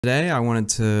Today I wanted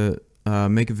to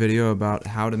make a video about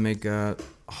how to make a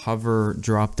hover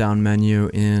drop-down menu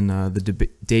in the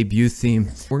Debut theme.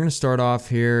 We're going to start off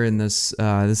here in this,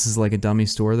 this is like a dummy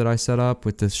store that I set up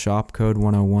with this ShopCode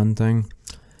 101 thing.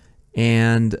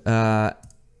 And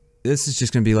this is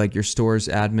just going to be like your store's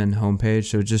admin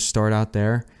homepage, so just start out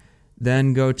there.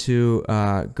 Then go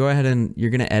ahead and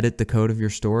you're going to edit the code of your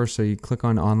store, so you click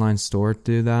on Online Store to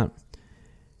do that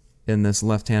in this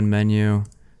left-hand menu.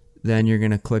 Then you're going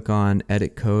to click on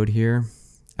Edit Code here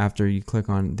after you click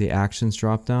on the Actions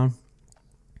dropdown.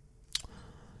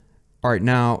 Alright,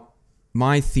 now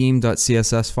my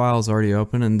theme.css file is already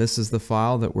open, and this is the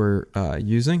file that we're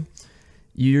using.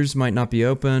 Yours might not be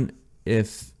open.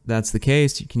 If that's the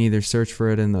case, you can either search for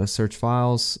it in the search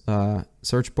files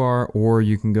search bar, or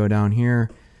you can go down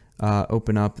here,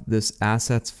 open up this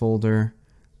assets folder,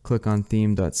 click on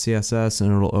theme.css,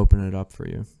 and it'll open it up for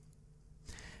you.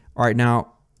 Alright,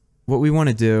 now what we want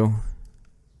to do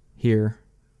here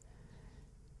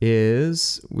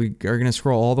is we are going to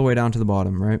scroll all the way down to the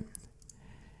bottom, right?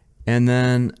 And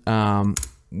then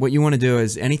what you want to do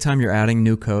is anytime you're adding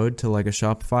new code to like a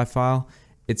Shopify file,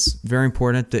 it's very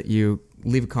important that you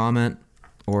leave a comment,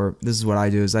 or this is what I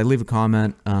do, is I leave a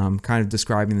comment kind of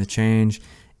describing the change,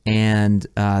 and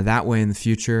that way in the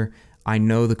future I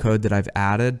know the code that I've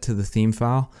added to the theme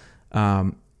file.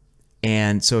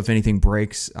 And so if anything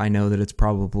breaks, I know that it's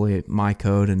probably my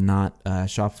code and not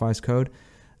Shopify's code.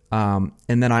 And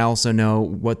then I also know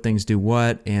what things do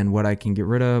what, and what I can get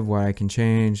rid of, what I can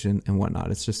change, and whatnot.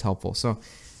 It's just helpful. So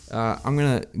I'm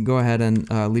going to go ahead and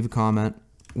leave a comment,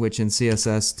 which in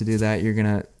CSS, to do that, you're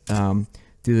going to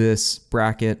do this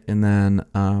bracket and then,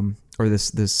 or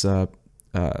this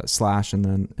slash and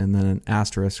then an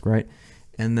asterisk, right?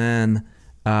 And then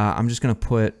I'm just going to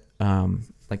put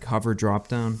like hover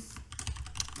dropdown.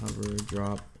 Hover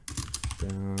drop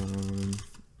down,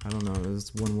 I don't know,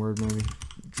 is one word maybe,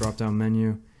 drop down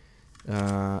menu,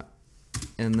 and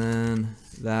then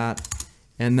that,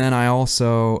 and then I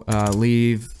also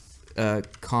leave a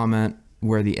comment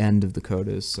where the end of the code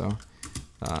is. So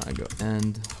I go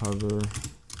end hover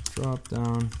drop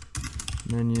down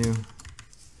menu.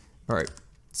 Alright,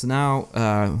 so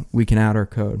now we can add our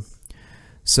code.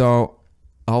 So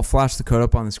I'll flash the code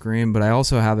up on the screen, but I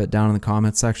also have it down in the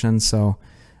comment section, so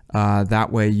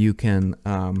that way you can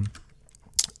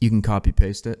copy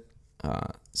paste it.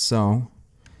 So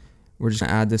we're just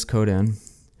gonna add this code in,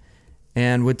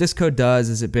 and what this code does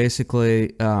is it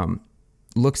basically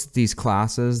looks at these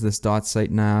classes, this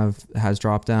 .site-nav,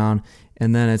 has-dropdown,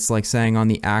 and then it's like saying on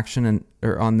the action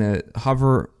or on the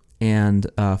hover and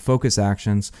focus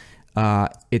actions,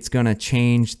 it's gonna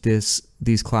change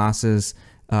these classes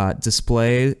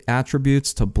display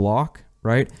attributes to block,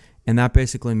 right? And that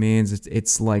basically means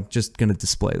it's like just going to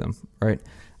display them, right?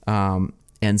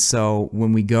 And so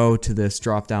when we go to this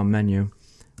drop-down menu,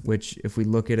 which if we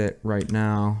look at it right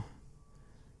now,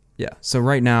 yeah. So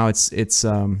right now it's this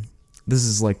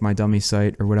is like my dummy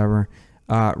site or whatever.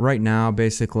 Right now,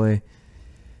 basically,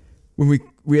 when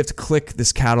we have to click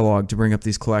this catalog to bring up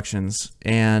these collections,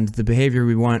 and the behavior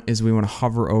we want is we want to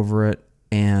hover over it,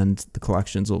 and the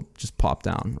collections will just pop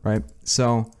down, right?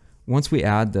 So once we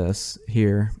add this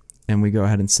here, and we go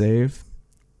ahead and save.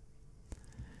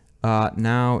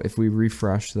 Now if we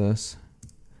refresh this,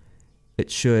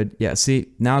 it should, yeah, see,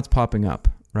 now it's popping up,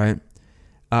 right?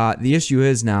 The issue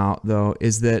is now, though,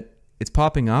 is that it's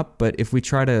popping up, but if we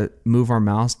try to move our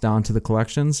mouse down to the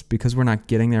collections, because we're not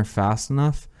getting there fast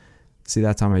enough, see,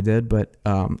 that time I did, but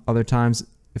other times,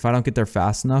 if I don't get there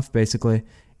fast enough, basically,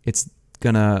 it's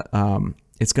gonna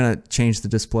change the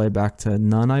display back to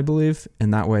none, I believe,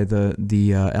 and that way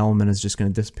the element is just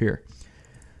going to disappear.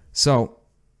 So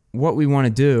what we want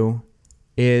to do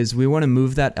is we want to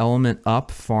move that element up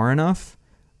far enough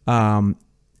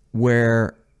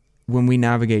where when we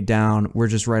navigate down, we're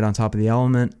just right on top of the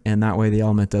element, and that way the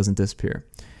element doesn't disappear.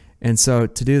 And so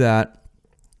to do that,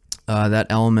 that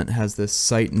element has this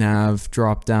site-nav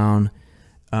drop-down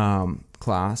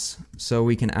class, so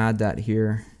we can add that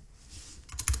here.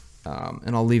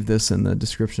 And I'll leave this in the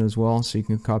description as well, so you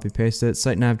can copy paste it.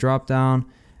 Site-nav dropdown.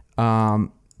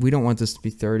 We don't want this to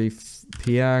be 30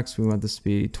 px. We want this to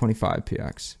be 25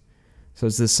 px. So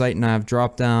it's this site-nav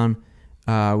dropdown.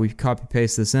 We copy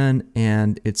paste this in,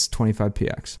 and it's 25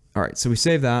 px. All right, so we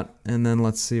save that, and then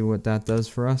let's see what that does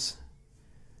for us.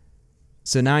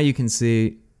 So now you can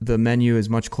see the menu is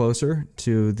much closer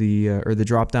to the, or the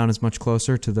dropdown is much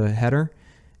closer to the header,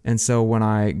 and so when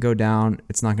I go down,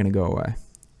 it's not going to go away.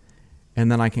 And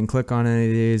then I can click on any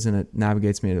of these and it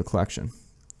navigates me to the collection.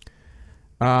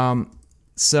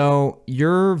 So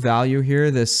your value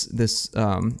here, this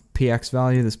PX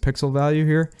value, this pixel value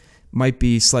here, might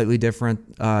be slightly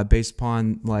different based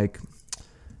upon like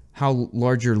how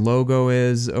large your logo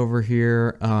is over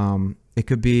here. It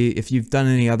could be, if you've done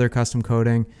any other custom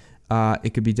coding,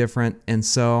 it could be different. And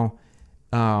so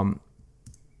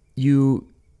if you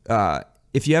have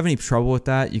any trouble with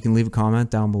that, you can leave a comment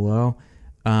down below.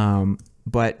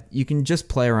 But you can just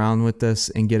play around with this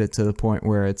and get it to the point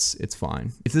where it's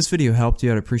fine. If this video helped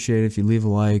you, I'd appreciate it if you leave a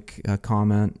like, a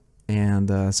comment,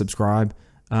 and subscribe.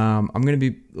 I'm going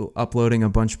to be uploading a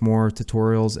bunch more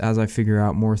tutorials as I figure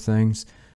out more things.